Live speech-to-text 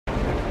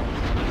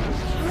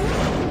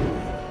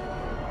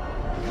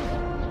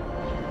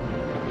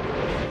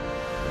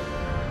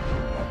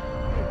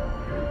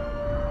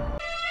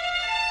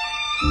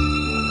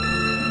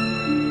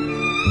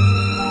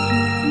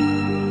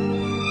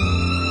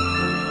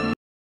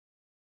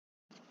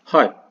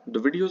Hi, the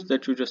videos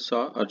that you just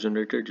saw are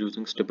generated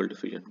using Stable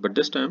Diffusion, but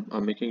this time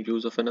I'm making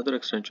use of another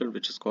extension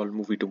which is called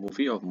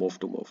Movie2Movie or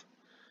Mov2Mov.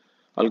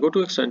 I'll go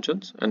to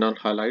extensions and I'll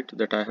highlight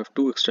that I have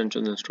two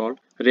extensions installed.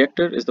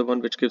 ReActor is the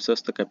one which gives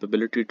us the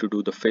capability to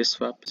do the face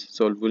swaps,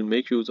 so we'll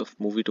make use of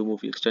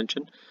Movie2Movie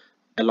extension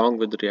along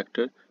with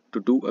ReActor to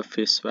do a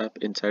face swap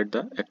inside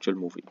the actual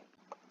movie.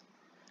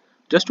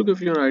 Just to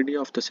give you an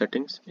idea of the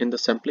settings, in the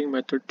sampling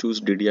method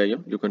choose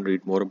DDIM, you can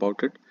read more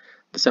about it.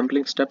 The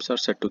sampling steps are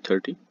set to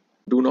 30.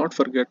 Do not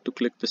forget to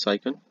click this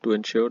icon to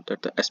ensure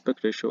that the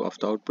aspect ratio of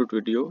the output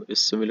video is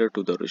similar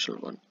to the original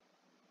one.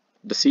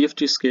 The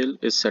CFG scale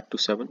is set to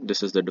 7,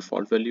 this is the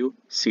default value,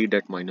 seed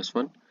at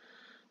 -1.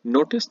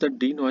 Notice that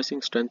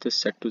denoising strength is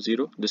set to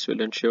 0, this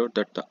will ensure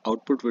that the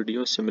output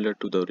video is similar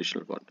to the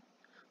original one.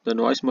 The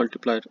noise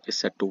multiplier is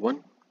set to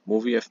 1,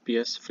 movie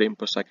FPS frame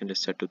per second is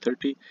set to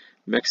 30,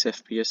 max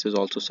FPS is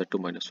also set to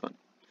 -1.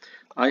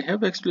 I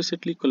have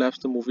explicitly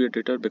collapsed the movie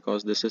editor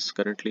because this is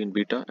currently in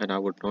beta and I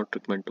would not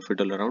recommend to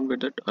fiddle around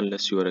with it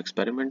unless you are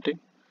experimenting.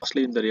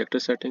 Lastly, in the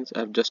reactor settings, I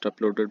have just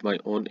uploaded my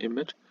own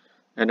image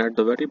and at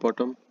the very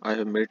bottom I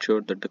have made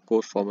sure that the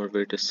core former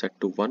weight is set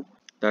to 1.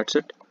 That's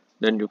it.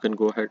 Then you can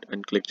go ahead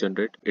and click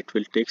generate. It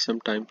will take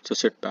some time, so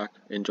sit back,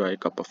 enjoy a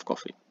cup of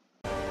coffee.